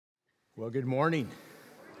Well, good morning.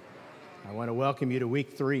 I want to welcome you to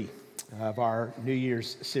week 3 of our New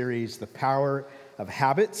Year's series, The Power of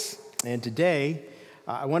Habits. And today,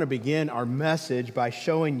 I want to begin our message by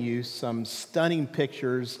showing you some stunning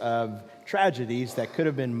pictures of tragedies that could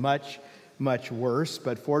have been much, much worse,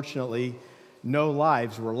 but fortunately, no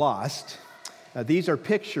lives were lost. These are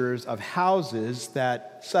pictures of houses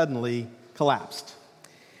that suddenly collapsed.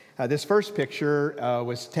 This first picture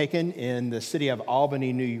was taken in the city of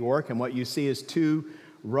Albany, New York, and what you see is 2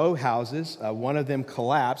 row houses. One of them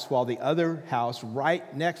collapsed while the other house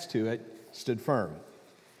right next to it stood firm.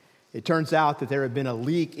 It turns out that there had been a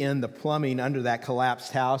leak in the plumbing under that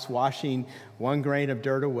collapsed house, washing one grain of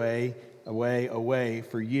dirt away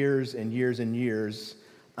for years and years and years,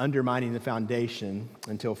 undermining the foundation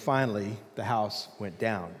until finally the house went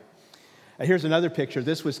down. Here's another picture.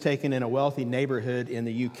 This was taken in a wealthy neighborhood in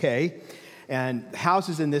the UK, and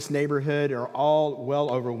houses in this neighborhood are all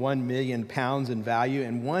well over £1 million in value,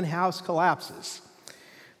 and one house collapses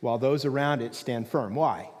while those around it stand firm.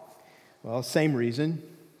 Why? Well, same reason,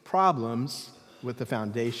 problems with the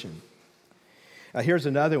foundation. Here's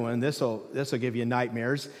another one. This will give you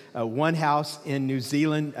nightmares. One house in New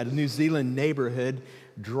Zealand, a New Zealand neighborhood,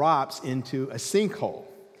 drops into a sinkhole.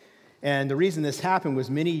 And the reason this happened was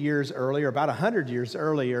many years earlier, about 100 years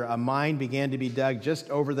earlier, a mine began to be dug just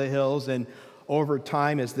over the hills. And over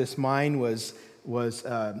time, as this mine was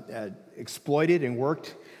exploited and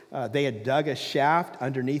worked, they had dug a shaft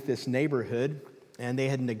underneath this neighborhood, and they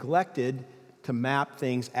had neglected to map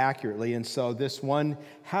things accurately. And so this one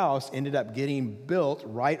house ended up getting built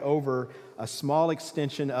right over a small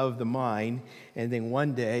extension of the mine, and then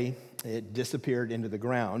one day it disappeared into the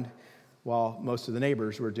ground, while most of the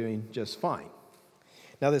neighbors were doing just fine.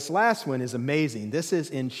 Now, this last one is amazing. This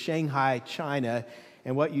is in Shanghai, China,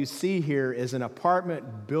 and what you see here is an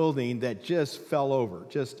apartment building that just fell over,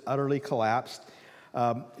 just utterly collapsed.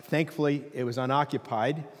 Thankfully, it was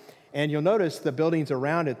unoccupied, and you'll notice the buildings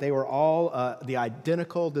around it, they were all the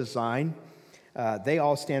identical design. They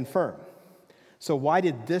all stand firm. So why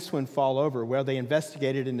did this one fall over? Well, they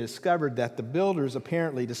investigated and discovered that the builders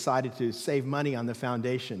apparently decided to save money on the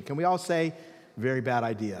foundation. Can we all say, very bad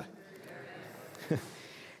idea?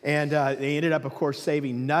 And they ended up, of course,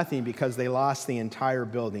 saving nothing because they lost the entire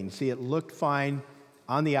building. See, it looked fine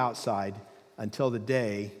on the outside until the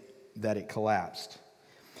day that it collapsed.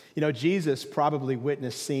 You know, Jesus probably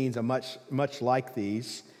witnessed scenes much like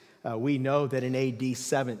these. We know that in AD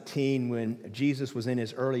 17, when Jesus was in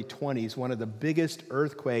his early 20s, one of the biggest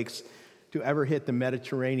earthquakes to ever hit the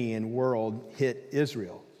Mediterranean world hit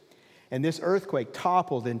Israel. And this earthquake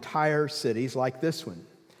toppled entire cities like this one.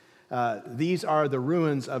 These are the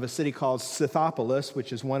ruins of a city called Scythopolis,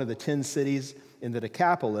 which is one of the 10 cities in the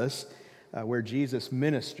Decapolis where Jesus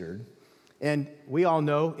ministered. And we all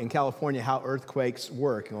know in California how earthquakes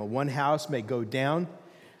work. You know, one house may go down,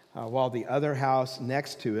 while the other house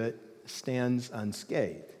next to it stands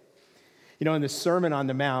unscathed. You know, in the Sermon on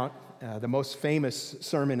the Mount, the most famous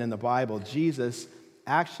sermon in the Bible, Jesus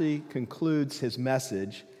actually concludes his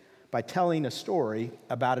message by telling a story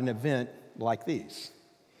about an event like these.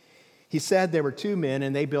 He said there were 2 men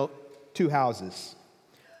and they built 2 houses.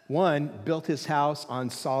 One built his house on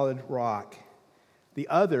solid rock. The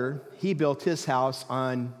other, he built his house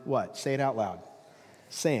on what? Say it out loud.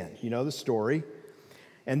 Sand. You know the story.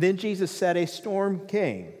 And then Jesus said a storm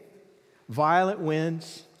came. Violent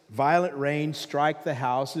winds, violent rain strike the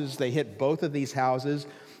houses. They hit both of these houses.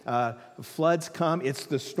 Floods come. It's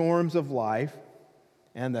the storms of life.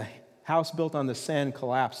 And the house built on the sand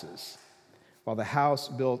collapses, while the house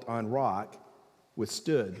built on rock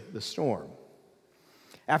withstood the storm.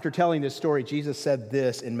 After telling this story, Jesus said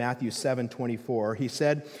this in Matthew 7:24. He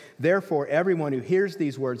said, "Therefore, everyone who hears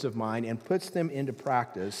these words of mine and puts them into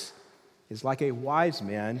practice is like a wise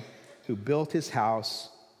man who built his house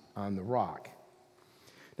on the rock."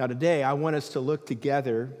 Now today, I want us to look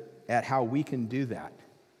together at how we can do that.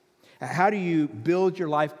 How do you build your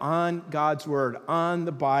life on God's Word, on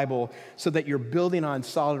the Bible, so that you're building on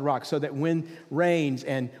solid rock, so that when rains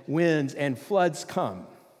and winds and floods come,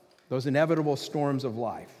 those inevitable storms of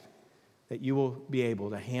life, that you will be able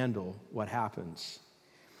to handle what happens.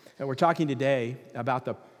 And we're talking today about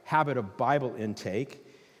the habit of Bible intake.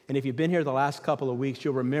 And if you've been here the last couple of weeks,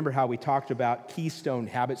 you'll remember how we talked about keystone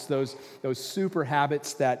habits, those super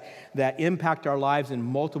habits that impact our lives in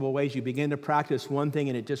multiple ways. You begin to practice one thing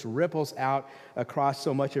and it just ripples out across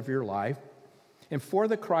so much of your life. And for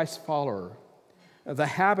the Christ follower, the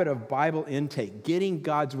habit of Bible intake, getting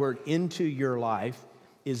God's Word into your life,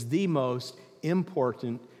 is the most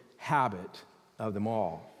important habit of them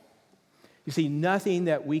all. You see, nothing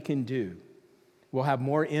that we can do will have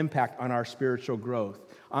more impact on our spiritual growth,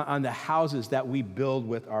 on the houses that we build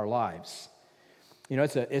with our lives. You know,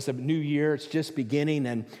 it's a new year, it's just beginning,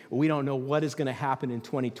 and we don't know what is going to happen in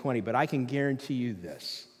 2020, but I can guarantee you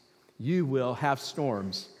this. You will have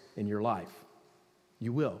storms in your life.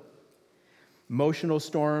 You will. Emotional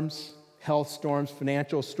storms, health storms,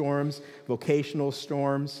 financial storms, vocational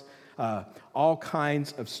storms, all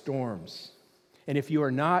kinds of storms. And if you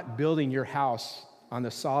are not building your house on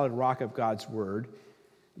the solid rock of God's word,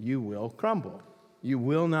 you will crumble. You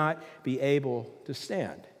will not be able to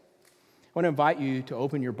stand. I want to invite you to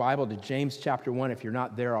open your Bible to James chapter 1 if you're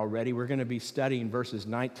not there already. We're going to be studying verses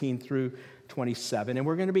 19 through 27, and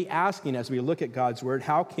we're going to be asking as we look at God's word,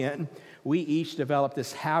 how can we each develop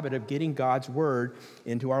this habit of getting God's word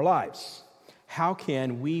into our lives? How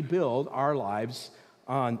can we build our lives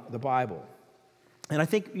on the Bible? And I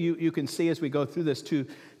think you can see as we go through this,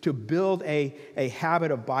 to build a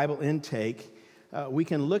habit of Bible intake, we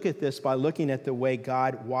can look at this by looking at the way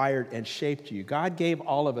God wired and shaped you. God gave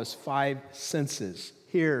all of us 5 senses: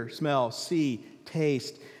 hear, smell, see,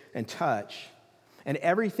 taste, and touch. And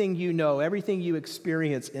everything you know, everything you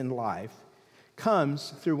experience in life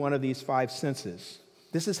comes through one of these 5 senses.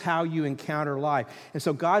 This is how you encounter life. And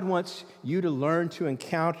so God wants you to learn to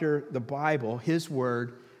encounter the Bible, His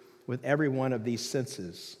Word, with every one of these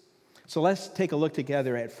senses. So let's take a look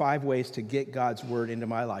together at 5 ways to get God's word into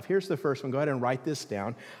my life. Here's the first one. Go ahead and write this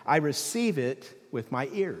down. I receive it with my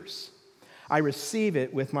ears. I receive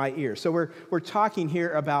it with my ears. So we're talking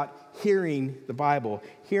here about hearing the Bible,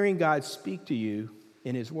 hearing God speak to you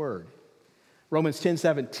in His word. Romans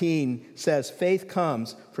 10:17 says, faith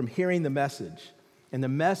comes from hearing the message, and the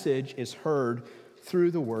message is heard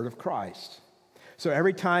through the word of Christ. So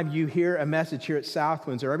every time you hear a message here at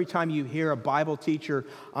Southwinds, or every time you hear a Bible teacher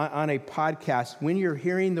on a podcast, when you're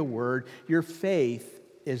hearing the word, your faith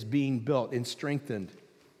is being built and strengthened.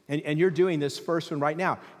 And you're doing this first one right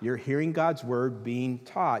now. You're hearing God's word being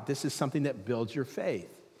taught. This is something that builds your faith.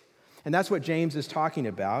 And that's what James is talking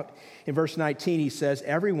about. In verse 19, he says,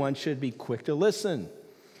 everyone should be quick to listen,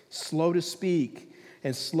 slow to speak,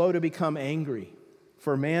 and slow to become angry.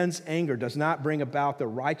 For man's anger does not bring about the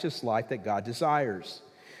righteous life that God desires.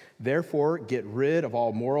 Therefore, get rid of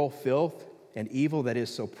all moral filth and evil that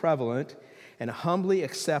is so prevalent, and humbly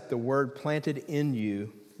accept the word planted in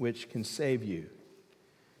you, which can save you.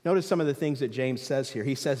 Notice some of the things that James says here.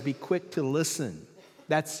 He says, be quick to listen.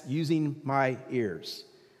 That's using my ears.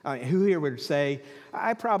 Who here would say,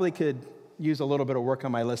 I probably could use a little bit of work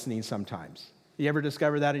on my listening sometimes? You ever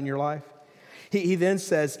discover that in your life? He then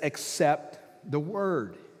says, accept the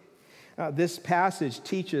word. This passage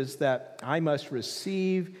teaches that I must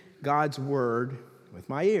receive God's word with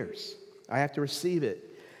my ears. I have to receive it.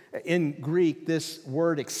 In Greek, this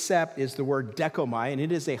word accept is the word dekomai, and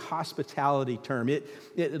it is a hospitality term.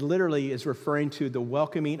 It literally is referring to the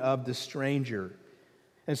welcoming of the stranger.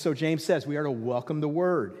 And so James says we are to welcome the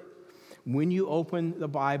word. When you open the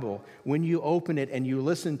Bible, when you open it and you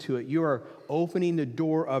listen to it, you are opening the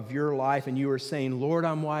door of your life and you are saying, Lord,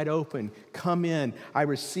 I'm wide open. Come in. I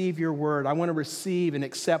receive your word. I want to receive and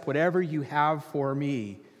accept whatever you have for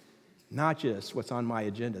me, not just what's on my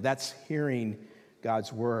agenda. That's hearing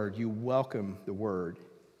God's word. You welcome the word.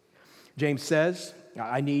 James says,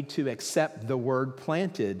 I need to accept the word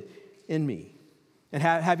planted in me. And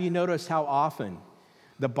have you noticed how often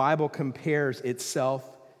the Bible compares itself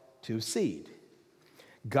to seed?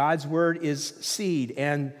 God's word is seed,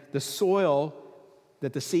 and the soil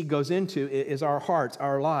that the seed goes into is our hearts,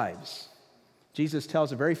 our lives. Jesus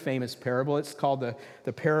tells a very famous parable. It's called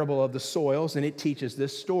the parable of the soils, and it teaches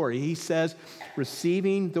this story. He says,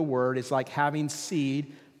 receiving the word is like having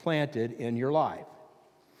seed planted in your life.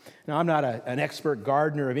 Now, I'm not an expert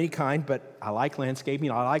gardener of any kind, but I like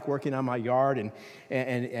landscaping. I like working on my yard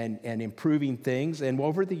and improving things. And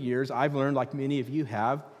over the years, I've learned, like many of you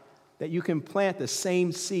have, that you can plant the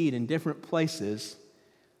same seed in different places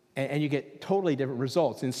and you get totally different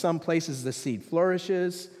results. In some places, the seed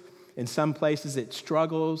flourishes. In some places, it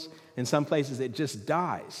struggles. In some places, it just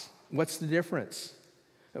dies. What's the difference?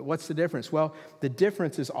 What's the difference? Well, the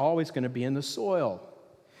difference is always going to be in the soil.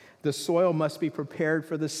 The soil must be prepared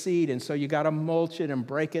for the seed, and so you got to mulch it and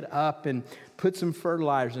break it up and put some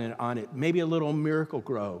fertilizer on it, maybe a little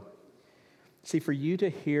Miracle-Gro. See, for you to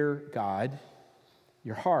hear God,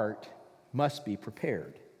 your heart must be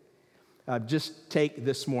prepared. Just take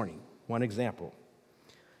this morning, one example.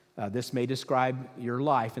 This may describe your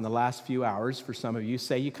life in the last few hours. For some of you,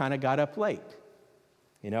 say you kind of got up late,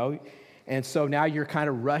 and so now you're kind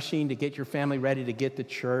of rushing to get your family ready to get to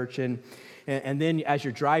church, and then as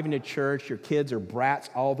you're driving to church, your kids are brats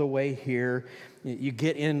all the way here, you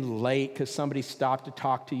get in late because somebody stopped to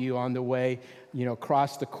talk to you on the way,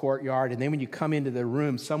 across the courtyard. And then when you come into the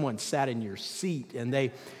room, someone sat in your seat and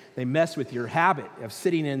they mess with your habit of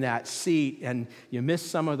sitting in that seat, and you miss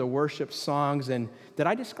some of the worship songs. And did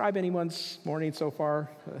I describe anyone's morning so far?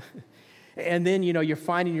 And then, you're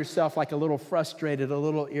finding yourself like a little frustrated, a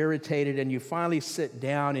little irritated, and you finally sit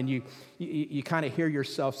down and you kind of hear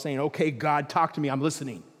yourself saying, okay, God, talk to me, I'm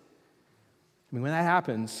listening. I mean, when that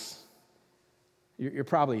happens, you're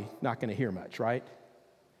probably not going to hear much, right?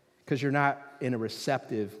 Because you're not in a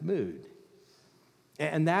receptive mood.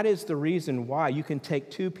 And that is the reason why you can take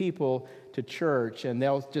two people to church and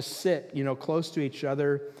they'll just sit, close to each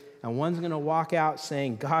other, and one's going to walk out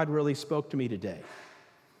saying, God really spoke to me today.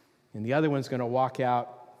 And the other one's going to walk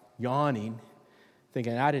out yawning,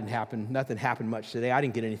 thinking, nothing happened much today. I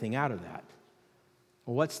didn't get anything out of that.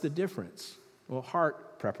 Well, what's the difference? Well,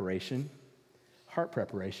 heart preparation. Heart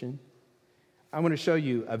preparation. I'm going to show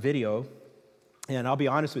you a video, and I'll be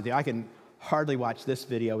honest with you, I can hardly watch this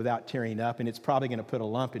video without tearing up, and it's probably going to put a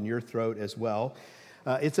lump in your throat as well.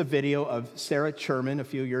 It's a video of Sarah Sherman a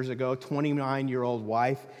few years ago, 29-year-old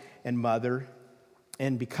wife and mother.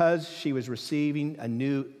 And because she was receiving a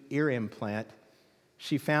new ear implant,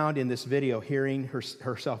 she found in this video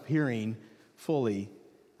herself hearing fully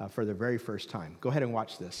for the very first time. Go ahead and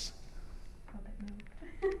watch this.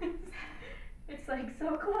 It's like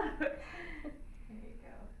so close. There you go.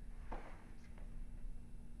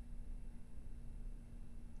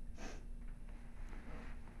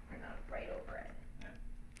 We're not right over it.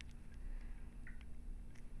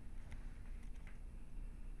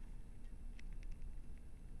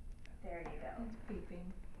 There you go. It's beeping.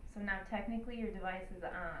 So now technically your device is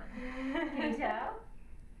on. Can you tell?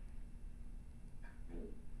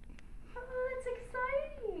 Oh, that's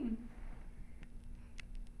exciting.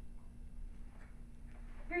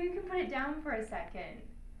 Here, you can put it down for a second.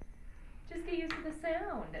 Just get used to the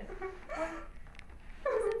sound. What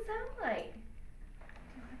does it sound like?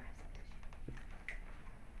 Do you want to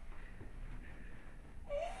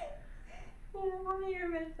grab some tissue? Oh, I want to hear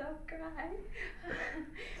myself cry.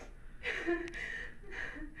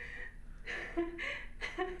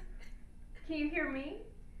 Can you hear me?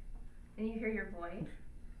 And you hear your voice?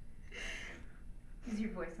 Does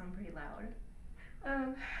your voice sound pretty loud?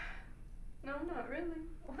 No, not really.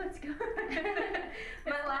 Well, that's good.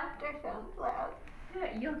 My laughter sounds loud.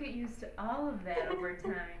 Yeah, you'll get used to all of that over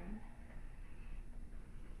time.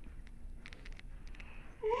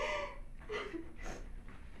 Do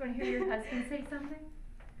you want to hear your husband say something?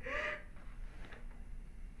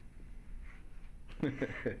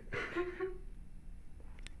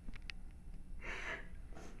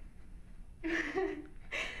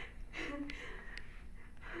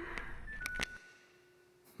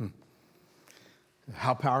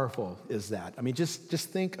 How powerful is that? I mean, just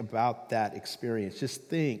think about that experience. Just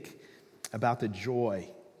think about the joy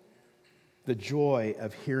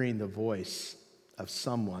of hearing the voice of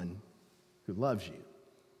someone who loves you.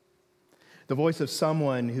 The voice of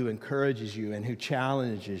someone who encourages you and who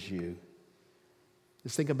challenges you.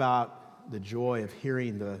 Just think about the joy of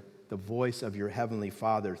hearing the voice of your Heavenly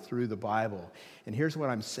Father through the Bible. And here's what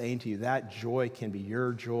I'm saying to you. That joy can be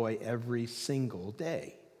your joy every single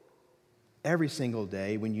day. Every single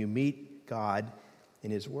day when you meet God in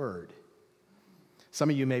His Word. Some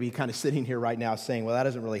of you may be kind of sitting here right now saying, well, that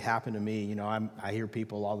doesn't really happen to me. I hear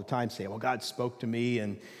people all the time say, well, God spoke to me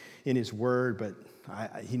and in His Word, but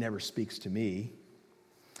He never speaks to me.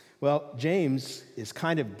 Well, James is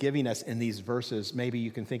kind of giving us in these verses, maybe you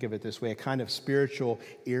can think of it this way, a kind of spiritual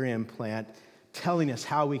ear implant telling us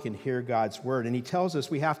how we can hear God's word. And he tells us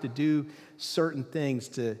we have to do certain things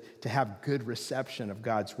to have good reception of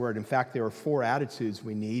God's word. In fact, there are 4 attitudes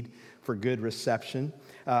we need for good reception.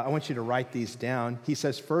 I want you to write these down. He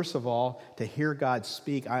says, first of all, to hear God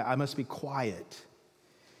speak, I must be quiet.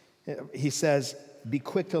 He says, be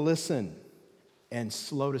quick to listen and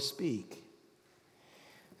slow to speak.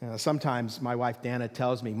 Sometimes my wife Dana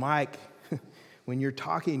tells me, Mike, when you're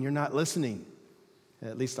talking, you're not listening.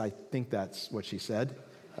 At least I think that's what she said.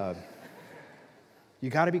 You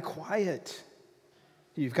got to be quiet.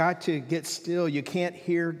 You've got to get still. You can't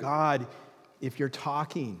hear God if you're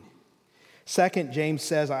talking. Second, James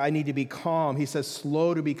says, I need to be calm. He says,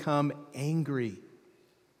 slow to become angry.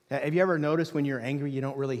 Have you ever noticed when you're angry, you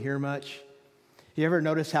don't really hear much? You ever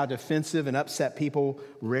notice how defensive and upset people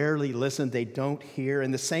rarely listen? They don't hear.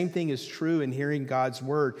 And the same thing is true in hearing God's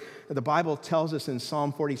word. The Bible tells us in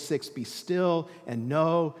Psalm 46, be still and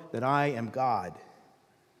know that I am God.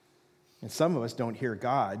 And some of us don't hear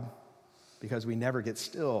God because we never get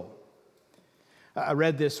still. I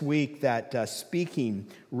read this week that speaking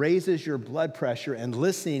raises your blood pressure and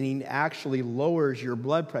listening actually lowers your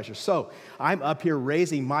blood pressure. So I'm up here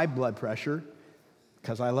raising my blood pressure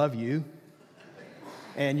because I love you.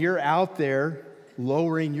 And you're out there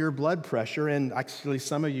lowering your blood pressure. And actually,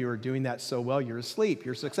 some of you are doing that so well, you're asleep.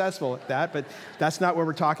 You're successful at that, but that's not what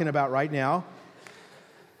we're talking about right now.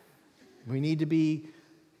 We need to be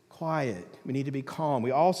quiet. We need to be calm.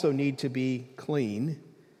 We also need to be clean.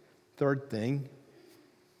 Third thing.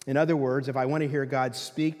 In other words, if I want to hear God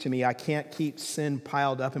speak to me, I can't keep sin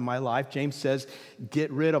piled up in my life. James says, get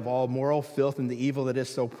rid of all moral filth and the evil that is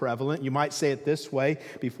so prevalent. You might say it this way: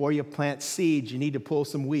 before you plant seeds, you need to pull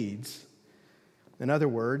some weeds. In other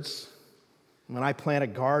words, when I plant a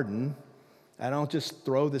garden, I don't just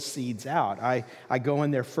throw the seeds out. I go in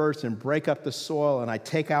there first and break up the soil, and I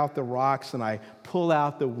take out the rocks, and I pull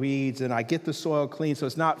out the weeds, and I get the soil clean so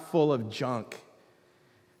it's not full of junk.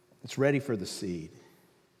 It's ready for the seed.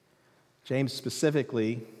 James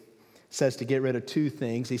specifically says to get rid of two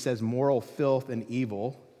things. He says moral filth and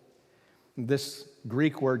evil. This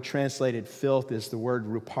Greek word translated filth is the word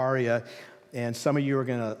ruparia, and some of you are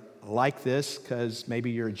going to like this because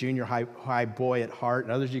maybe you're a junior high boy at heart,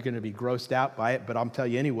 and others are going to be grossed out by it, but I'll tell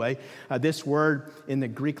you anyway. This word in the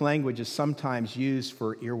Greek language is sometimes used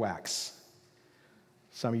for earwax.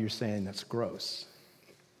 Some of you are saying that's gross.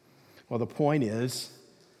 Well, the point is,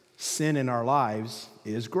 sin in our lives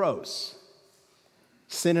is gross.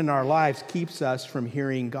 Sin in our lives keeps us from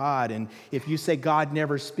hearing God. And if you say God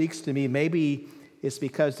never speaks to me, maybe it's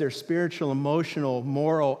because there's spiritual, emotional,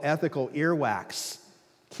 moral, ethical earwax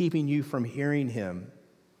keeping you from hearing him.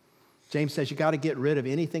 James says you got to get rid of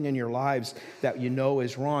anything in your lives that you know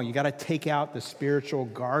is wrong. You got to take out the spiritual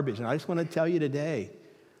garbage. And I just want to tell you today,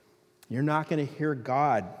 you're not going to hear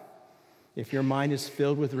God if your mind is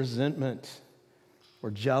filled with resentment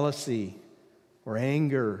or jealousy or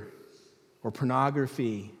anger or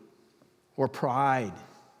pornography or pride.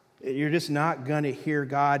 You're just not going to hear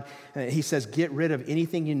God. He says, get rid of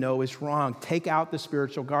anything you know is wrong. Take out the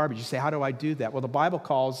spiritual garbage. You say, how do I do that? Well, the Bible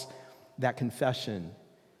calls that confession.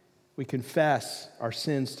 We confess our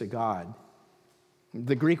sins to God.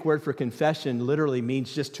 The Greek word for confession literally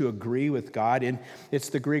means just to agree with God, and it's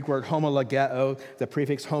the Greek word homologeo. The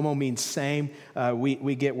prefix homo means same.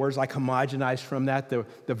 We get words like homogenized from that. The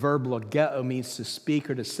verb logeo means to speak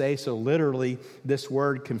or to say, so literally this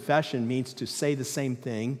word confession means to say the same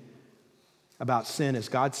thing about sin as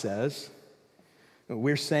God says.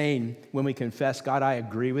 We're saying when we confess, God, I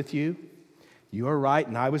agree with you. You are right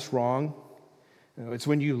and I was wrong. It's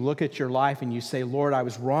when you look at your life and you say, Lord, I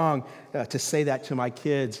was wrong to say that to my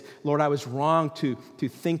kids. Lord, I was wrong to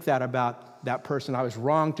think that about that person. I was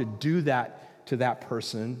wrong to do that to that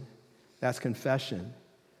person. That's confession.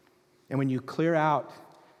 And when you clear out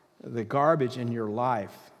the garbage in your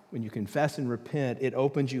life, when you confess and repent, it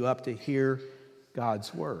opens you up to hear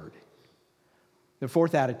God's word. The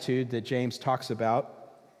fourth attitude that James talks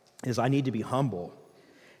about is I need to be humble.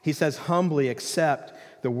 He says, humbly accept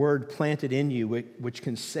the word planted in you, which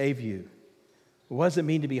can save you. What does it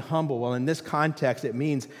mean to be humble? Well, in this context, it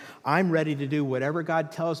means I'm ready to do whatever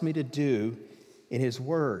God tells me to do in his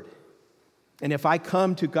word. And if I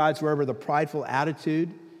come to God's word with a prideful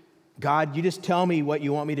attitude, God, you just tell me what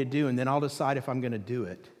you want me to do, and then I'll decide if I'm going to do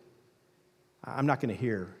it. I'm not going to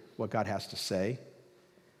hear what God has to say.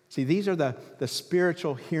 See, these are the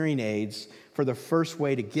spiritual hearing aids for the first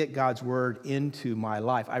way to get God's word into my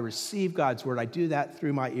life. I receive God's word. I do that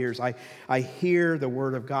through my ears. I hear the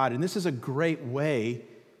word of God. And this is a great way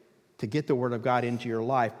to get the word of God into your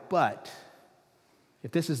life. But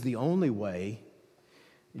if this is the only way,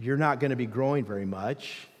 you're not going to be growing very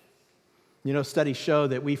much. You know, studies show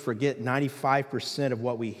that we forget 95% of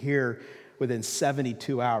what we hear within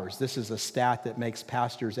 72 hours. This is a stat that makes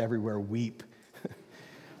pastors everywhere weep.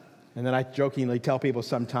 And then I jokingly tell people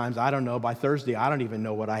sometimes, I don't know, by Thursday, I don't even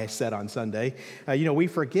know what I said on Sunday. We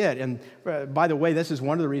forget. And by the way, this is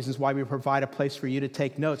one of the reasons why we provide a place for you to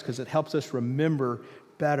take notes, because it helps us remember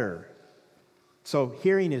better. So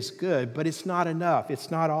hearing is good, but it's not enough. It's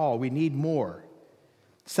not all. We need more.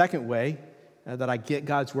 Second way that I get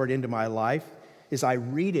God's word into my life is I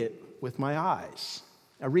read it with my eyes.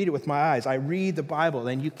 I read it with my eyes. I read the Bible,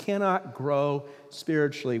 and you cannot grow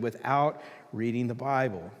spiritually without reading the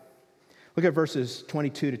Bible. Look at verses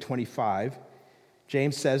 22 to 25.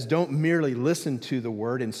 James says, don't merely listen to the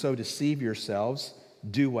word and so deceive yourselves.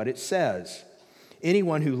 Do what it says.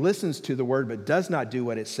 Anyone who listens to the word but does not do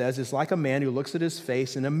what it says is like a man who looks at his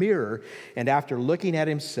face in a mirror, and after looking at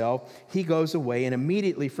himself, he goes away and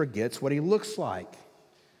immediately forgets what he looks like.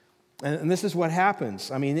 And this is what happens.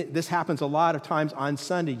 I mean, this happens a lot of times on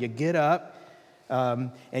Sunday. You get up,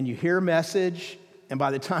 and you hear a message, and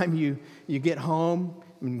by the time you get home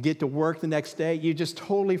and get to work the next day, you've just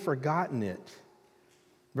totally forgotten it.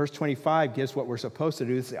 Verse 25 gives what we're supposed to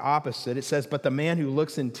do. It's the opposite. It says, but the man who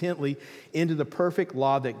looks intently into the perfect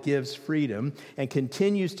law that gives freedom and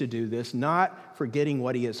continues to do this, not forgetting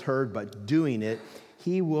what he has heard, but doing it,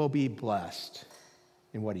 he will be blessed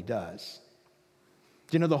in what he does.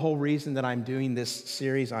 Do you know the whole reason that I'm doing this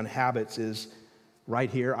series on habits is right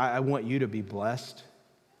here? I want you to be blessed.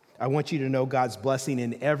 I want you to know God's blessing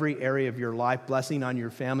in every area of your life, blessing on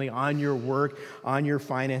your family, on your work, on your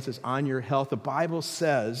finances, on your health. The Bible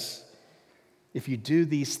says if you do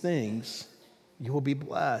these things, you will be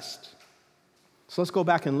blessed. So let's go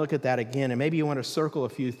back and look at that again. And maybe you want to circle a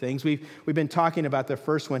few things. We've been talking about the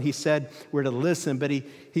first one. He said we're to listen, but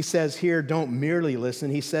he says here, don't merely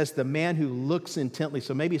listen. He says the man who looks intently.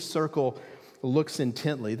 So maybe circle looks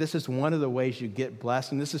intently. This is one of the ways you get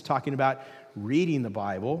blessed. And this is talking about reading the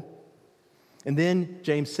Bible. And then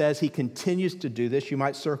James says he continues to do this. You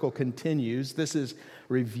might circle continues. This is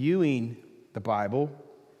reviewing the Bible.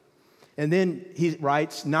 And then he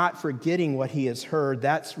writes, not forgetting what he has heard.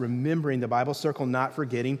 That's remembering the Bible. Circle not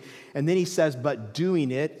forgetting. And then he says, but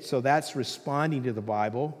doing it. So that's responding to the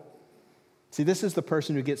Bible. See, this is the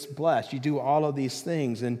person who gets blessed. You do all of these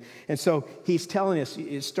things. And so he's telling us,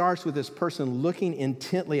 it starts with this person looking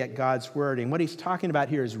intently at God's word. And what he's talking about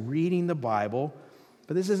here is reading the Bible.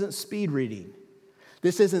 But this isn't speed reading.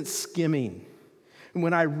 This isn't skimming. And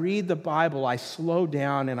when I read the Bible, I slow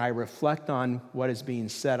down and I reflect on what is being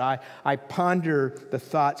said. I ponder the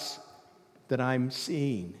thoughts that I'm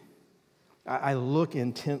seeing. I look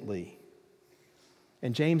intently.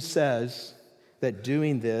 And James says that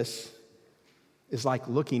doing this is like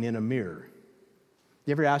looking in a mirror.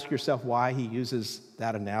 You ever ask yourself why he uses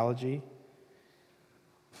that analogy?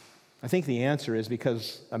 I think the answer is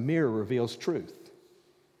because a mirror reveals truth,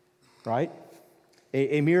 right?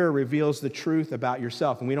 A mirror reveals the truth about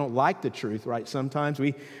yourself. And we don't like the truth, right? Sometimes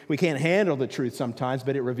we can't handle the truth sometimes,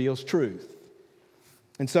 but it reveals truth.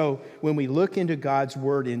 And so when we look into God's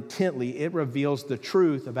word intently, it reveals the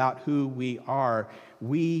truth about who we are.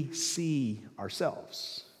 We see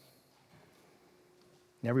ourselves.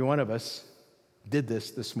 And every one of us did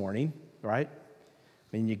this morning, right?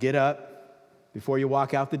 I mean, you get up, before you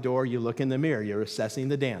walk out the door, you look in the mirror. You're assessing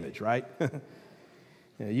the damage, right?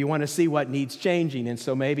 You want to see what needs changing. And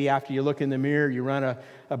so maybe after you look in the mirror, you run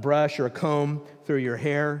a brush or a comb through your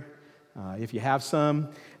hair, if you have some.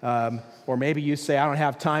 Or maybe you say, I don't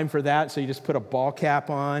have time for that, so you just put a ball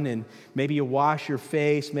cap on. And maybe you wash your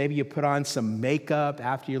face. Maybe you put on some makeup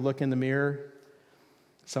after you look in the mirror.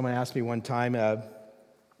 Someone asked me one time,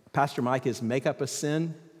 Pastor Mike, is makeup a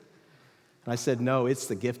sin? And I said, no, it's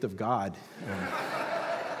the gift of God.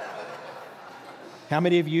 How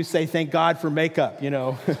many of you say, thank God for makeup, you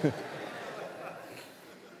know?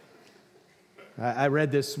 I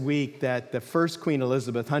read this week that the first Queen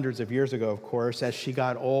Elizabeth, hundreds of years ago, of course, as she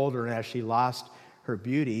got older and as she lost her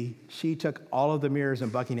beauty, she took all of the mirrors in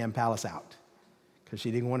Buckingham Palace out because she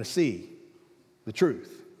didn't want to see the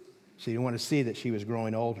truth. She didn't want to see that she was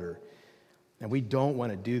growing older. And we don't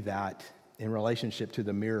want to do that in relationship to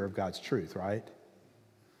the mirror of God's truth, right?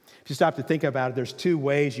 If you stop to think about it, there's two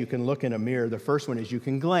ways you can look in a mirror. The first one is you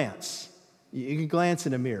can glance. You can glance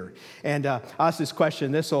in a mirror. And I'll ask this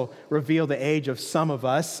question. This will reveal the age of some of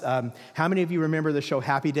us. How many of you remember the show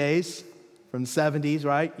Happy Days from the 70s,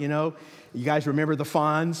 right? You know, you guys remember the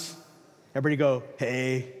Fonz? Everybody go,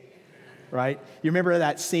 hey, right? You remember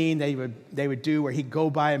that scene they would do where he'd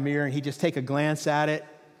go by a mirror and he'd just take a glance at it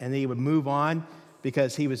and then he would move on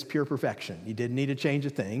because he was pure perfection. He didn't need to change a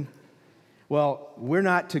thing. Well, we're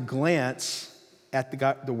not to glance at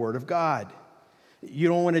the Word of God. You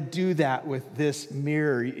don't want to do that with this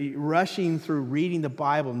mirror. Rushing through reading the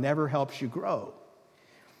Bible never helps you grow.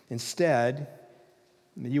 Instead,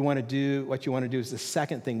 what you want to do is the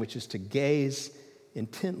second thing, which is to gaze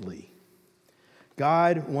intently.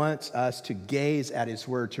 God wants us to gaze at His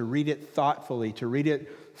Word, to read it thoughtfully, to read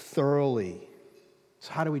it thoroughly.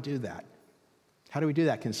 So how do we do that? How do we do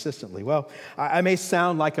that consistently? Well, I may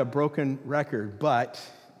sound like a broken record, but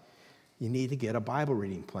you need to get a Bible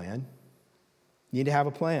reading plan. You need to have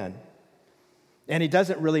a plan. And it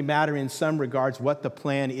doesn't really matter in some regards what the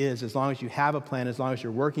plan is, as long as you have a plan, as long as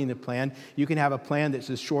you're working the plan. You can have a plan that's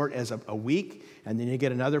as short as a week, and then you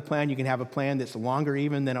get another plan. You can have a plan that's longer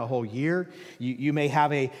even than a whole year. You may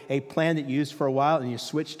have a plan that you use for a while, and you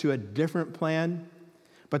switch to a different plan.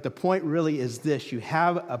 But the point really is this: you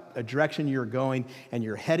have a direction you're going, and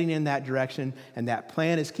you're heading in that direction, and that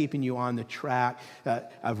plan is keeping you on the track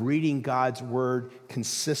of reading God's Word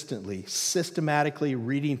consistently, systematically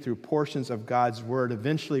reading through portions of God's Word,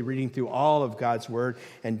 eventually reading through all of God's Word,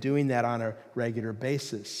 and doing that on a regular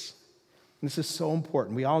basis. And this is so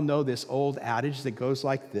important. We all know this old adage that goes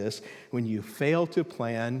like this: when you fail to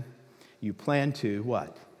plan, you plan to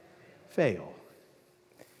what? Fail.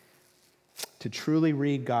 To truly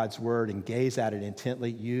read God's Word and gaze at it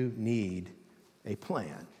intently, you need a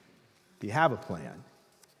plan. Do you have a plan?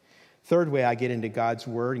 Third way I get into God's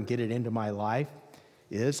Word and get it into my life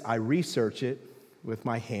is I research it with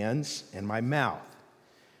my hands and my mouth.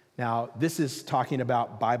 Now, this is talking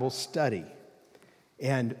about Bible study.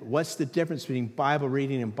 And what's the difference between Bible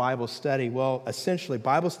reading and Bible study? Well, essentially,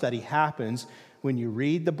 Bible study happens when you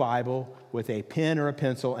read the Bible with a pen or a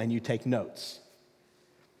pencil and you take notes.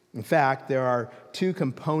 In fact, there are two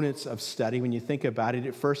components of study when you think about it.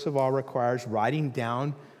 It first of all requires writing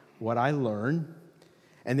down what I learn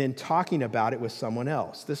and then talking about it with someone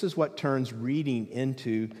else. This is what turns reading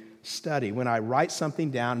into study. When I write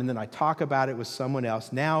something down and then I talk about it with someone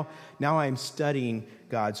else, now I'm studying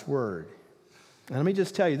God's Word. And let me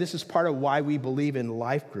just tell you, this is part of why we believe in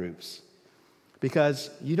life groups. Because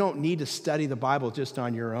you don't need to study the Bible just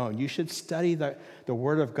on your own. You should study the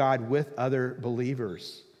Word of God with other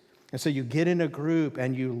believers. And so you get in a group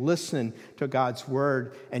and you listen to God's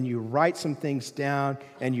Word and you write some things down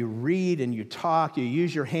and you read and you talk. You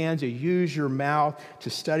use your hands, you use your mouth to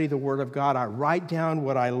study the Word of God. I write down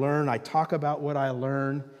what I learn. I talk about what I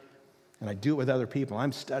learn. And I do it with other people.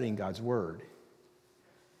 I'm studying God's Word.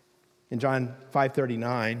 In John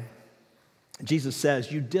 5:39, Jesus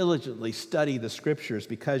says, "You diligently study the Scriptures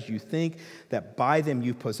because you think that by them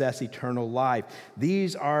you possess eternal life.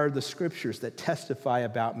 These are the Scriptures that testify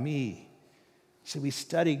about me." See, we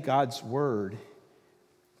study God's Word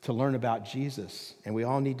to learn about Jesus, and we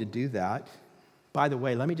all need to do that. By the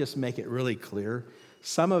way, let me just make it really clear.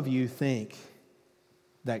 Some of you think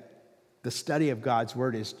that the study of God's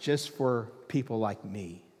Word is just for people like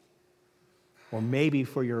me, or maybe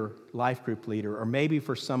for your life group leader, or maybe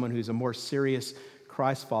for someone who's a more serious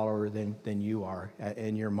Christ follower than you are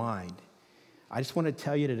in your mind. I just want to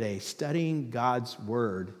tell you today, studying God's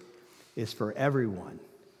Word is for everyone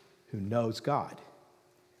who knows God.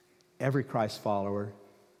 Every Christ follower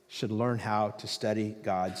should learn how to study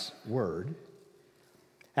God's Word.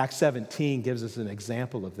 Acts 17 gives us an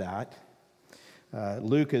example of that.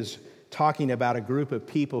 Luke is talking about a group of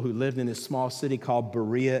people who lived in this small city called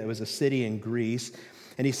Berea. It was a city in Greece.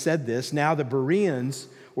 And he said this: "Now the Bereans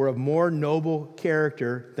were of more noble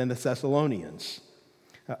character than the Thessalonians,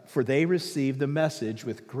 for they received the message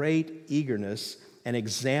with great eagerness and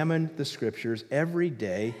examined the Scriptures every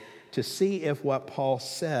day to see if what Paul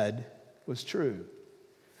said was true."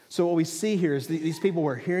 So what we see here is these people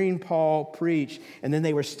were hearing Paul preach, and then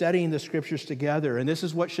they were studying the Scriptures together. And this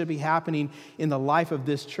is what should be happening in the life of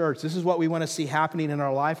this church. This is what we want to see happening in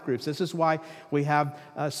our life groups. This is why we have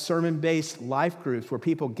sermon-based life groups where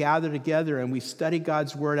people gather together and we study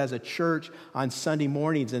God's Word as a church on Sunday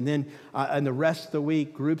mornings. And then in the rest of the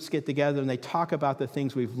week, groups get together and they talk about the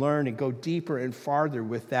things we've learned and go deeper and farther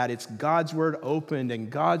with that. It's God's Word opened and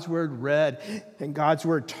God's Word read and God's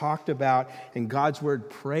Word talked about and God's Word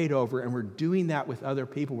prayed over, and we're doing that with other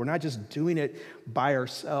people. We're not just doing it by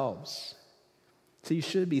ourselves. So you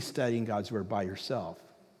should be studying God's Word by yourself,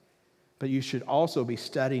 but you should also be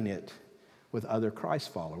studying it with other Christ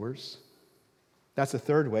followers. That's the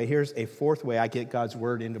third way. Here's a fourth way I get God's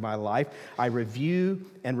Word into my life. I review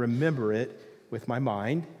and remember it with my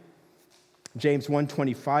mind. James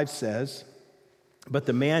 1:25 says, "But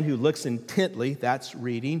the man who looks intently," that's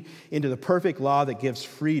reading, "into the perfect law that gives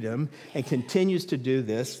freedom and continues to do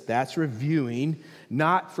this," that's reviewing,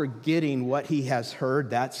 "not forgetting what he has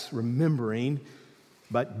heard," that's remembering,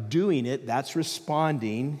 "but doing it," that's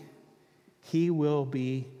responding, "he will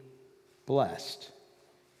be blessed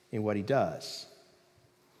in what he does."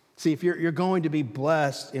 See, if you're going to be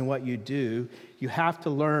blessed in what you do, you have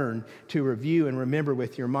to learn to review and remember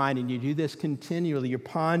with your mind. And you do this continually. You're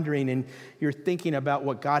pondering and you're thinking about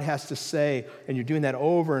what God has to say. And you're doing that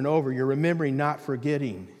over and over. You're remembering, not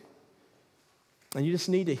forgetting. And you just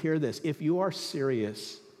need to hear this. If you are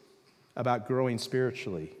serious about growing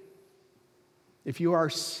spiritually, if you are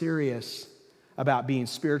serious about being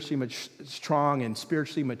spiritually strong and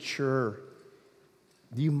spiritually mature,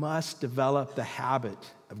 you must develop the habit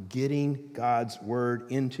of getting God's Word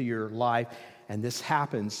into your life, and this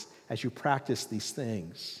happens as you practice these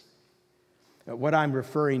things. What I'm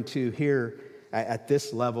referring to here at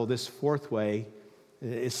this level, this fourth way,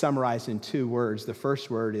 is summarized in 2 words. The first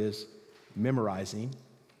word is memorizing.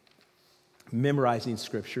 Memorizing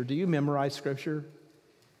Scripture. Do you memorize Scripture?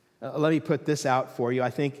 Let me put this out for you.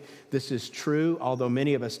 I think this is true, although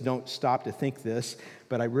many of us don't stop to think this,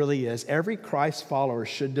 but it really is. Every Christ follower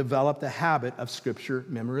should develop the habit of Scripture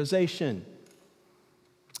memorization.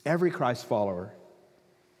 Every Christ follower.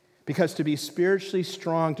 Because to be spiritually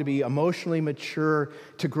strong, to be emotionally mature,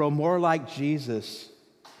 to grow more like Jesus,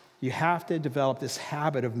 you have to develop this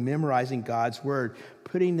habit of memorizing God's Word,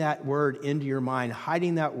 putting that Word into your mind,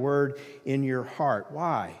 hiding that Word in your heart.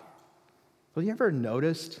 Why? Well, you ever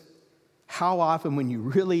noticed how often when you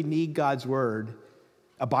really need God's Word,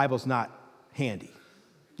 a Bible's not handy?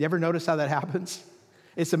 You ever notice how that happens?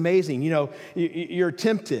 It's amazing. You know, you're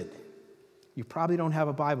tempted. You probably don't have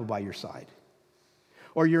a Bible by your side.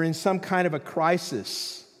 Or you're in some kind of a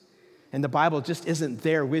crisis, and the Bible just isn't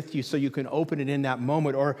there with you so you can open it in that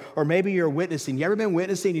moment. Or maybe you're witnessing. You ever been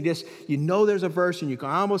witnessing? You know there's a verse, and you can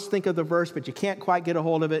almost think of the verse, but you can't quite get a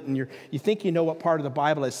hold of it, and you think you know what part of the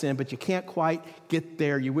Bible it's in, but you can't quite get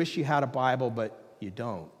there. You wish you had a Bible, but you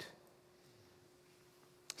don't.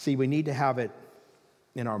 See, we need to have it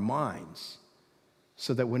in our minds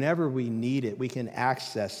so that whenever we need it, we can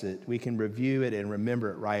access it, we can review it, and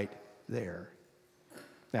remember it right there.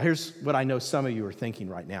 Now, here's what I know some of you are thinking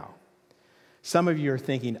right now. Some of you are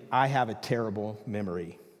thinking, I have a terrible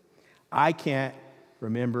memory. I can't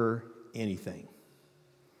remember anything.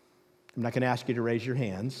 I'm not going to ask you to raise your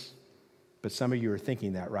hands, but some of you are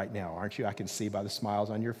thinking that right now, aren't you? I can see by the smiles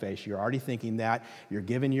on your face. You're already thinking that. You're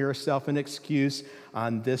giving yourself an excuse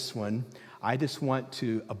on this one. I just want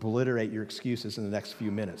to obliterate your excuses in the next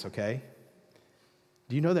few minutes, okay?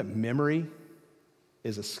 Do you know that memory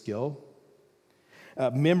is a skill?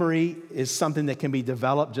 Memory is something that can be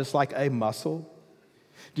developed just like a muscle.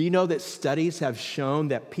 Do you know that studies have shown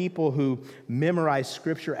that people who memorize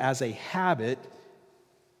Scripture as a habit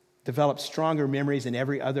develop stronger memories in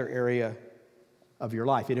every other area of your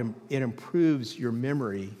life? It improves your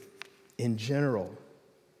memory in general.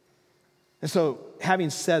 And so, having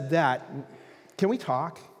said that, can we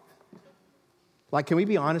talk? Like, can we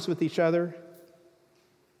be honest with each other?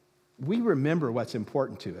 We remember what's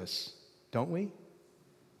important to us, don't we?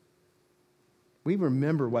 We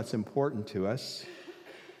remember what's important to us.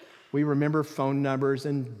 We remember phone numbers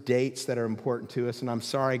and dates that are important to us. And I'm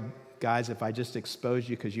sorry, guys, if I just exposed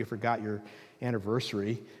you because you forgot your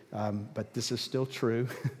anniversary, but this is still true.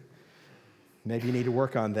 Maybe you need to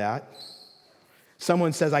work on that.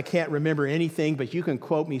 Someone says, I can't remember anything, but you can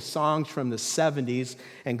quote me songs from the 70s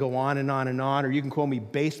and go on and on and on, or you can quote me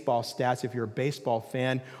baseball stats if you're a baseball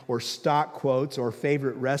fan, or stock quotes, or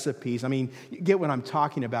favorite recipes. I mean, you get what I'm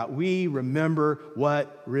talking about. We remember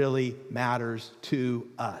what really matters to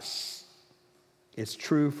us. It's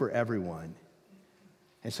true for everyone.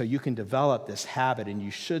 And so you can develop this habit, and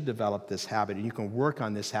you should develop this habit, and you can work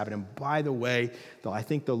on this habit. And by the way, though I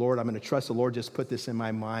think I'm going to trust the Lord just put this in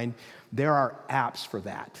my mind, there are apps for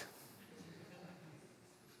that.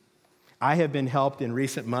 I have been helped in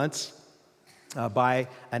recent months by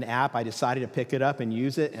an app. I decided to pick it up and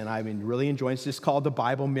use it, and I've been really enjoying it. It's just called the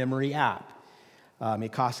Bible Memory app.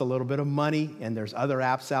 It costs a little bit of money, and there's other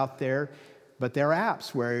apps out there. But there are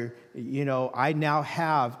apps where, I now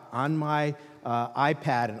have on my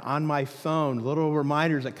iPad and on my phone little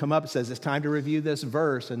reminders that come up. It says, it's time to review this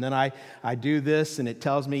verse. And then I do this, and it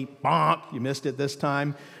tells me, bonk, you missed it this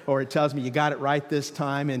time. Or it tells me, you got it right this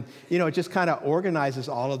time. And, it just kind of organizes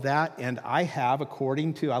all of that. And I have,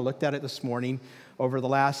 I looked at it this morning, over the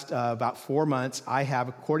last about 4 months, I have,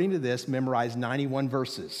 according to this, memorized 91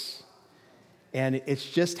 verses. And it's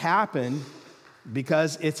just happened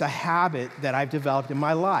because it's a habit that I've developed in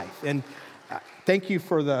my life. And thank you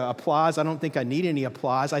for the applause. I don't think I need any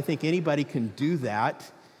applause. I think anybody can do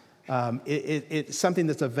that. It's something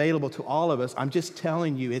that's available to all of us. I'm just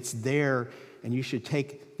telling you it's there, and you should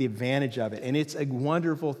take the advantage of it. And it's a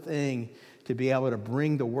wonderful thing to be able to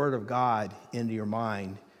bring the Word of God into your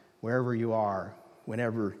mind wherever you are,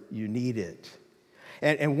 whenever you need it.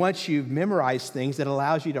 And once you've memorized things, it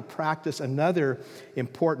allows you to practice another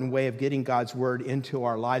important way of getting God's Word into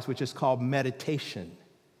our lives, which is called meditation.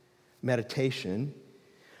 Meditation.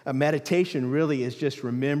 Meditation really is just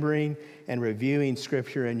remembering and reviewing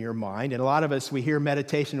Scripture in your mind. And a lot of us, we hear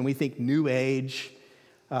meditation and we think New Age,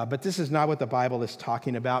 but this is not what the Bible is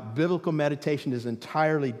talking about. Biblical meditation is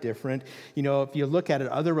entirely different. If you look at it,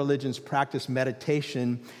 other religions practice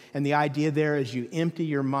meditation, and the idea there is you empty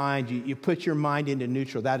your mind, you put your mind into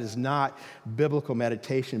neutral. That is not biblical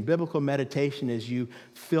meditation. Biblical meditation is you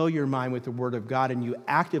fill your mind with the Word of God, and you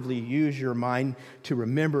actively use your mind to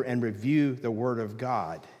remember and review the Word of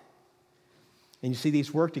God. And you see,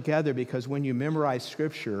 these work together because when you memorize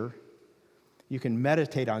Scripture, you can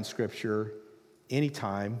meditate on Scripture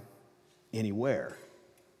anytime, anywhere.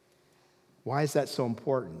 Why is that so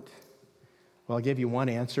important? Well, I'll give you one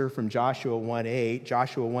answer from Joshua 1:8.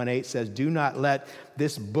 Joshua 1:8 says, "Do not let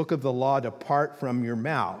this book of the law depart from your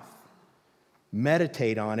mouth.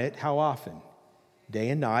 Meditate on it." How often? Day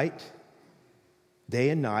and night,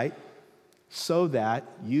 so that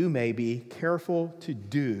you may be careful to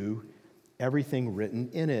do everything written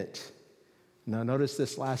in it. Now notice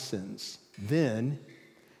this last sentence. Then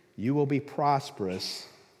you will be prosperous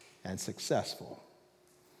and successful.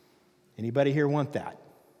 Anybody here want that?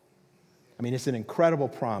 I mean, it's an incredible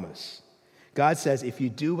promise. God says, if you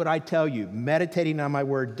do what I tell you, meditating on my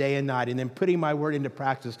word day and night, and then putting my word into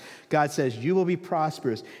practice, God says, you will be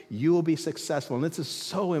prosperous, you will be successful. And this is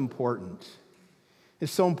so important.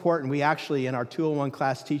 It's so important. We actually, in our 201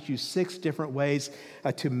 class, teach you 6 different ways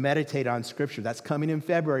to meditate on Scripture. That's coming in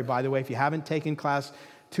February, by the way. If you haven't taken class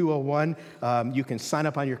 201, you can sign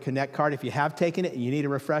up on your Connect card. If you have taken it and you need a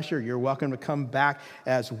refresher, you're welcome to come back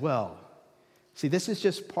as well. See, this is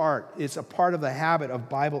just it's a part of the habit of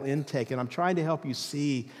Bible intake, and I'm trying to help you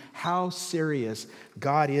see how serious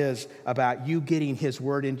God is about you getting His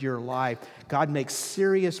Word into your life. God makes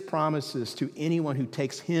serious promises to anyone who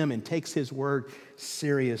takes Him and takes His Word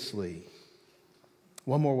seriously.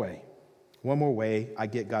 One more way I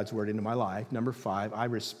get God's Word into my life. Number 5, I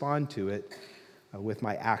respond to it with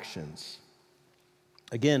my actions.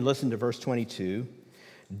 Again, listen to verse 22.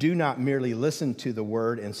 Do not merely listen to the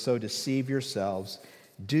word and so deceive yourselves.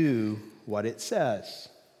 Do what it says.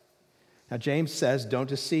 Now, James says, don't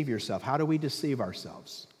deceive yourself. How do we deceive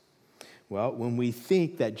ourselves? Well, when we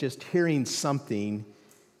think that just hearing something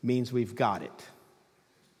means we've got it.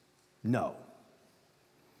 No.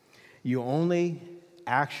 You only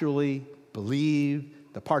actually believe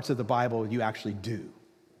the parts of the Bible you actually do.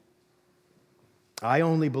 I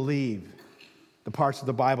only believe the parts of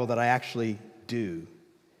the Bible that I actually do.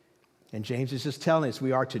 And James is just telling us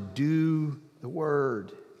we are to do the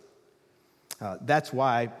word. That's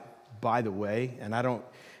why, by the way, and I don't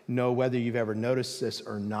know whether you've ever noticed this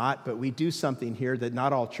or not, but we do something here that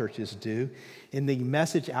not all churches do. In the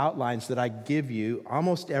message outlines that I give you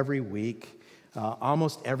almost every week,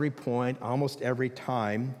 almost every point, almost every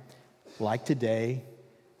time, like today,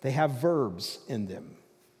 they have verbs in them.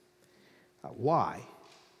 Why?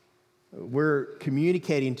 We're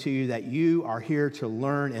communicating to you that you are here to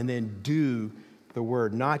learn and then do the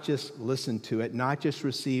word, not just listen to it, not just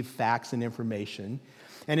receive facts and information.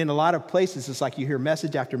 And in a lot of places, it's like you hear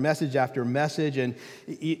message after message after message, and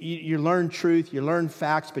you learn truth, you learn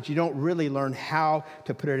facts, but you don't really learn how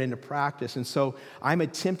to put it into practice. And so I'm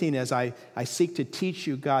attempting, as I seek to teach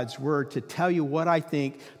you God's word, to tell you what I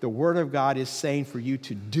think the word of God is saying for you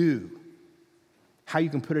to do, how you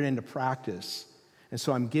can put it into practice. And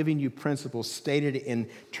so I'm giving you principles stated in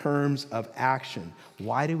terms of action.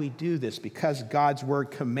 Why do we do this? Because God's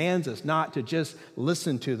word commands us not to just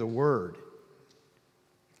listen to the word.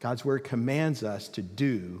 God's word commands us to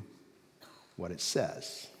do what it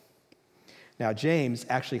says. Now, James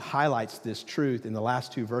actually highlights this truth in the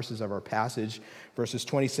last 2 verses of our passage, verses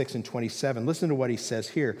 26 and 27. Listen to what he says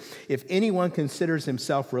here. If anyone considers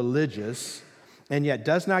himself religious and yet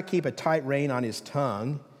does not keep a tight rein on his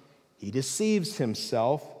tongue, he deceives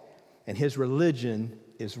himself, and his religion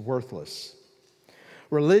is worthless.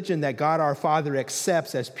 Religion that God our Father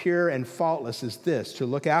accepts as pure and faultless is this: to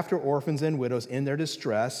look after orphans and widows in their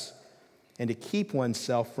distress and to keep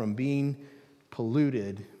oneself from being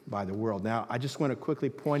polluted by the world. Now, I just want to quickly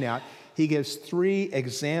point out, he gives 3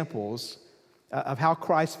 examples of how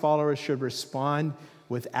Christ's followers should respond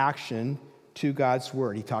with action to God's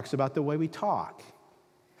word. He talks about the way we talk.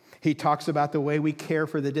 He talks about the way we care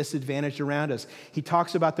for the disadvantaged around us. He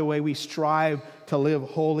talks about the way we strive to live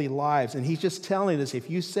holy lives. And he's just telling us,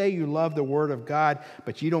 if you say you love the Word of God,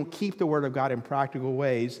 but you don't keep the Word of God in practical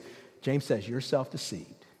ways, James says you're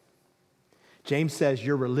self-deceived. James says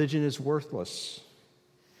your religion is worthless.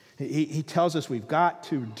 He tells us we've got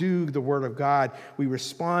to do the Word of God. We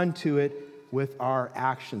respond to it with our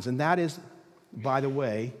actions. And that is, by the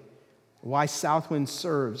way, why Southwind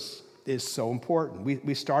Serves is so important.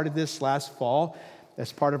 We started this last fall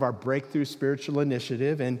as part of our Breakthrough Spiritual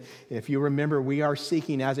Initiative. And if you remember, we are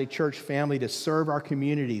seeking as a church family to serve our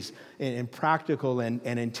communities in practical and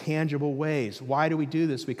intangible ways. Why do we do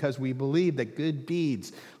this? Because we believe that good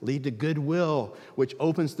deeds lead to goodwill, which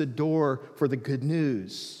opens the door for the good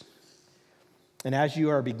news. And as you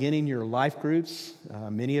are beginning your life groups,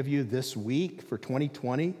 many of you this week for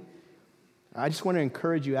 2020, I just want to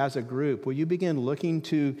encourage you as a group, will you begin looking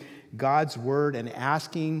to God's word and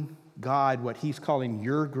asking God what he's calling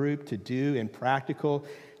your group to do in practical,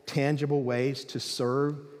 tangible ways to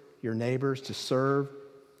serve your neighbors, to serve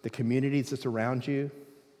the communities that's around you?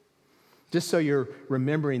 Just so you're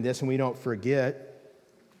remembering this and we don't forget,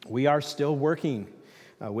 we are still working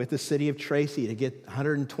with the city of Tracy to get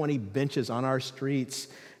 120 benches on our streets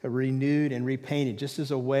renewed and repainted, just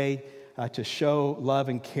as a way to show love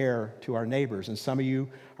and care to our neighbors. And some of you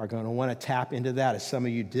are going to want to tap into that, as some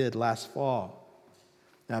of you did last fall.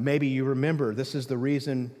 Now, maybe you remember, this is the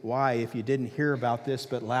reason why, if you didn't hear about this,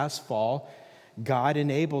 but last fall, God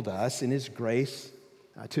enabled us in his grace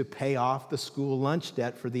to pay off the school lunch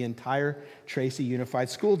debt for the entire Tracy Unified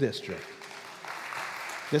School District.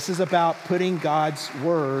 This is about putting God's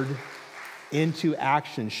word into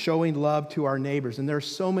action, showing love to our neighbors. And there are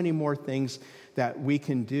so many more things that we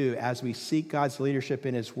can do as we seek God's leadership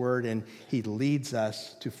in his word and he leads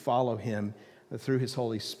us to follow him through his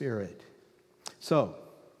Holy Spirit. So,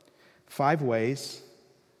 5 ways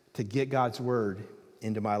to get God's word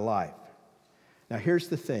into my life. Now, here's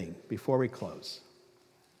the thing before we close.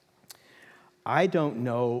 I don't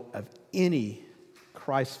know of any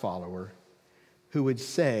Christ follower who would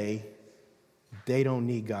say they don't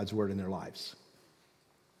need God's word in their lives.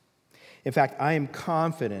 In fact, I am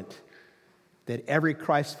confident that every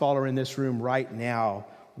Christ follower in this room right now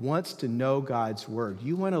wants to know God's word.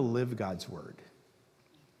 You want to live God's word.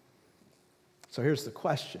 So here's the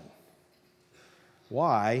question.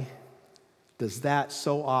 Why does that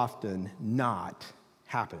so often not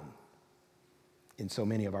happen in so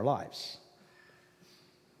many of our lives?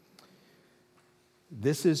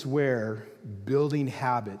 This is where building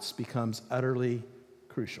habits becomes utterly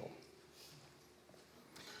crucial.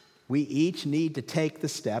 We each need to take the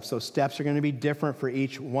steps. Those steps are going to be different for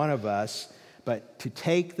each one of us, but to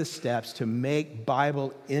take the steps to make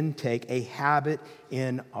Bible intake a habit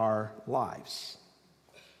in our lives.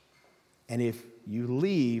 And if you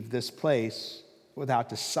leave this place without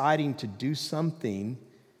deciding to do something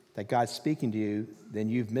that God's speaking to you, then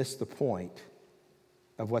you've missed the point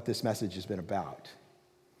of what this message has been about.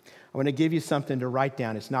 I want to give you something to write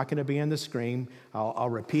down. It's not going to be on the screen. I'll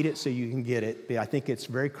repeat it so you can get it. But I think it's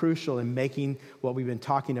very crucial in making what we've been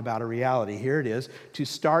talking about a reality. Here it is. To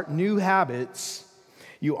start new habits,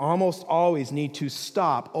 you almost always need to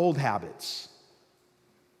stop old habits.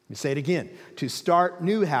 Let me say it again. To start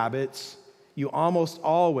new habits, you almost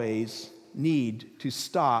always need to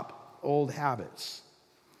stop old habits.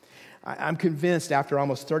 I'm convinced after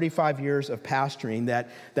almost 35 years of pastoring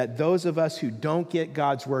that those of us who don't get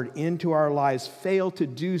God's word into our lives fail to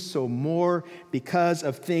do so more because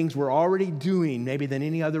of things we're already doing, maybe than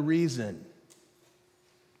any other reason.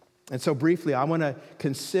 And so briefly, I want to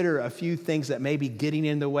consider a few things that may be getting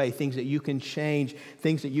in the way, things that you can change,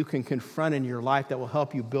 things that you can confront in your life that will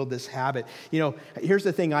help you build this habit. You know, here's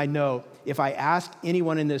the thing I know. If I asked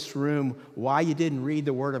anyone in this room why you didn't read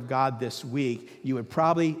the Word of God this week, you would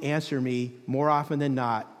probably answer me more often than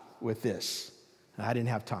not with this: I didn't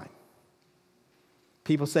have time.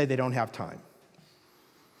 People say they don't have time.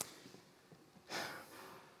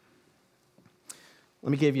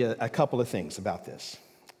 Let me give you a couple of things about this.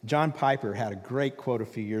 John Piper had a great quote a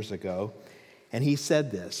few years ago, and he said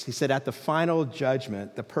this. He said, at the final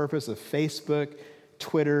judgment, the purpose of Facebook,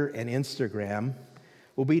 Twitter, and Instagram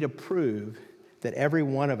will be to prove that every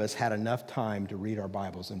one of us had enough time to read our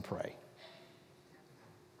Bibles and pray.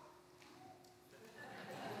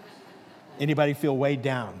 Anybody feel weighed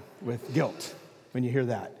down with guilt when you hear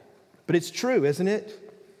that? But it's true, isn't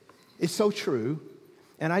it? It's so true.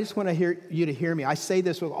 And I just want you to hear me. I say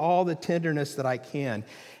this with all the tenderness that I can.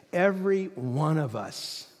 Every one of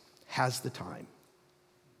us has the time.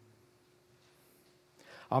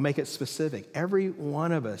 I'll make it specific. Every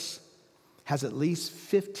one of us has at least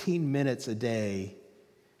 15 minutes a day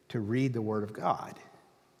to read the Word of God.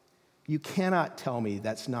 You cannot tell me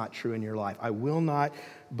that's not true in your life. I will not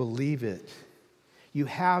believe it. You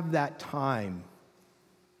have that time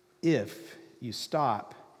if you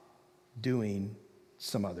stop doing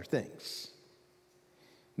some other things.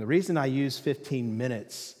 And the reason I use 15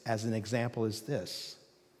 minutes as an example is this.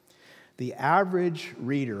 The average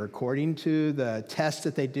reader, according to the tests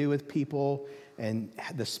that they do with people and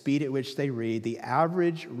the speed at which they read, the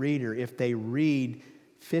average reader, if they read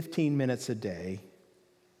 15 minutes a day,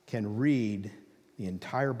 can read the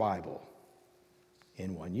entire Bible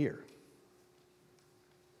in 1 year.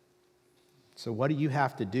 So what do you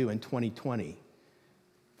have to do in 2020?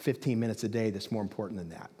 15 minutes a day that's more important than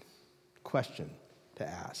that. Question to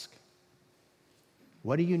ask.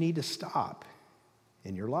 What do you need to stop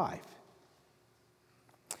in your life?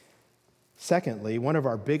 Secondly, one of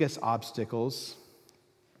our biggest obstacles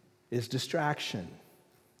is distraction.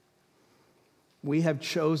 We have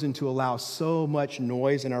chosen to allow so much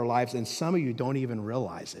noise in our lives, and some of you don't even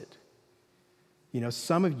realize it. You know,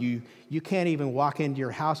 some of you, you can't even walk into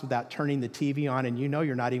your house without turning the TV on, and you know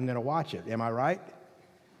you're not even going to watch it. Am I right?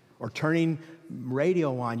 Or turning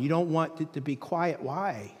radio on. You don't want it to be quiet.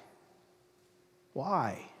 Why?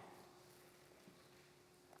 Why?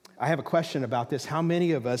 I have a question about this. How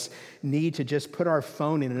many of us need to just put our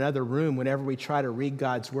phone in another room whenever we try to read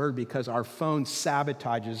God's word because our phone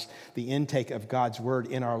sabotages the intake of God's word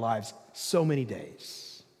in our lives so many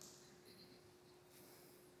days?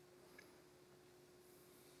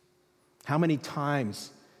 How many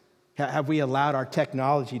times have we allowed our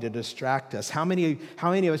technology to distract us? How many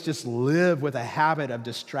of us just live with a habit of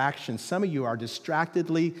distraction? Some of you are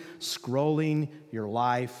distractedly scrolling your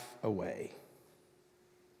life away,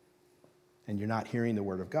 and you're not hearing the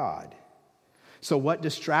word of God. So what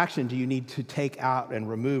distraction do you need to take out and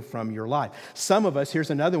remove from your life? Some of us, here's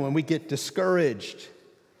another one, we get discouraged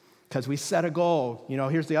because we set a goal. You know,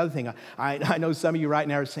 here's the other thing. I know some of you right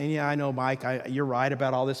now are saying, yeah, I know, Mike, you're right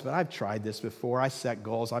about all this, but I've tried this before. I set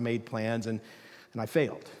goals, I made plans, and I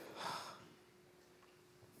failed.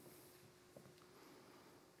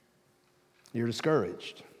 You're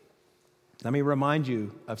discouraged. Let me remind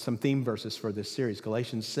you of some theme verses for this series.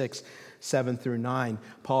 Galatians 6, 7 through 9.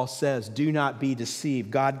 Paul says, do not be deceived.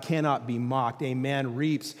 God cannot be mocked. A man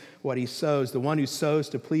reaps what he sows. The one who sows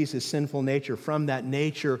to please his sinful nature, from that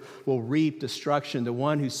nature will reap destruction. The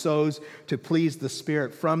one who sows to please the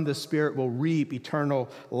Spirit, from the Spirit will reap eternal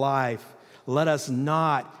life. Let us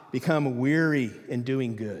not become weary in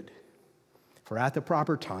doing good, for at the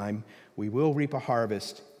proper time we will reap a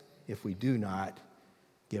harvest if we do not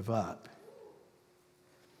give up.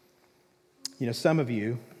 You know, some of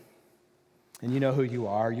you, and you know who you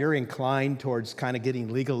are, you're inclined towards kind of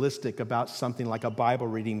getting legalistic about something like a Bible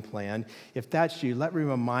reading plan. If that's you, let me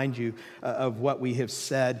remind you of what we have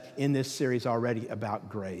said in this series already about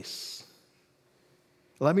grace.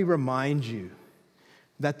 Let me remind you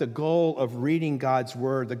that the goal of reading God's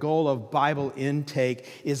word, the goal of Bible intake,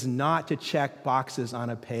 is not to check boxes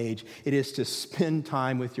on a page. It is to spend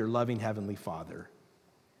time with your loving Heavenly Father.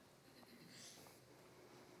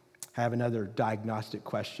 I have another diagnostic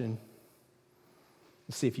question.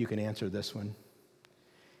 Let's see if you can answer this one.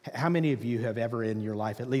 How many of you have ever in your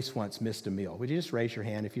life at least once missed a meal? Would you just raise your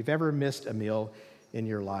hand if you've ever missed a meal in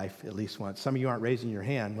your life at least once? Some of you aren't raising your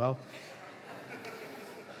hand. Well,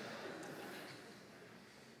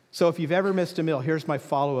 so if you've ever missed a meal, here's my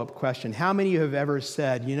follow-up question. How many of you have ever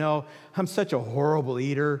said, you know, I'm such a horrible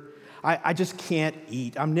eater. I just can't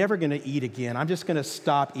eat. I'm never going to eat again. I'm just going to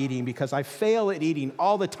stop eating because I fail at eating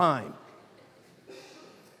all the time.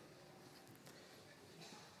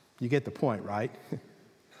 You get the point, right?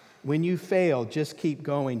 When you fail, just keep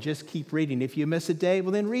going. Just keep reading. If you miss a day,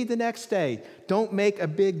 well, then read the next day. Don't make a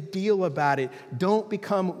big deal about it. Don't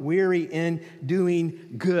become weary in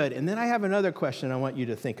doing good. And then I have another question I want you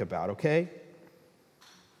to think about, okay?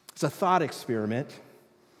 It's a thought experiment.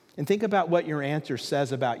 And think about what your answer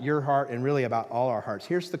says about your heart and really about all our hearts.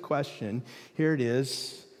 Here's the question. Here it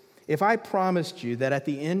is. If I promised you that at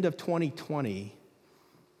the end of 2020,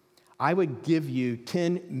 I would give you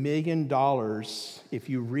 $10 million if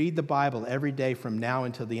you read the Bible every day from now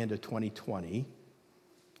until the end of 2020,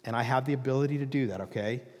 and I have the ability to do that,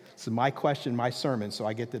 okay? This is my question, my sermon, so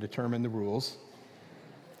I get to determine the rules.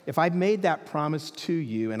 If I made that promise to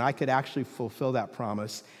you and I could actually fulfill that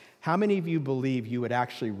promise, how many of you believe you would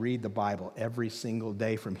actually read the Bible every single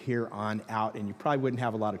day from here on out, and you probably wouldn't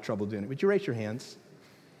have a lot of trouble doing it? Would you raise your hands?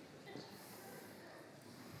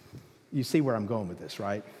 You see where I'm going with this,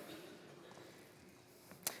 right?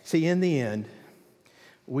 See, in the end,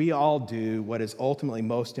 we all do what is ultimately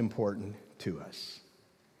most important to us.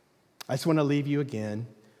 I just want to leave you again,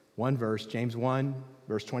 one verse, James 1,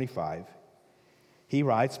 verse 25. He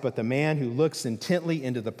writes, "But the man who looks intently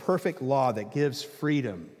into the perfect law that gives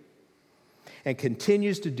freedom and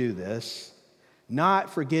continues to do this, not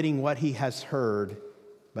forgetting what he has heard,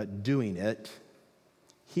 but doing it,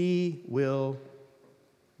 he will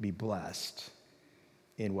be blessed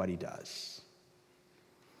in what he does."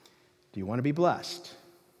 Do you want to be blessed?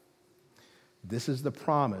 This is the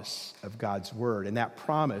promise of God's word, and that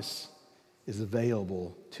promise is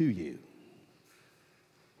available to you.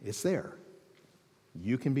 It's there.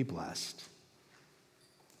 You can be blessed.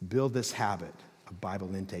 Build this habit of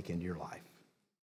Bible intake into your life.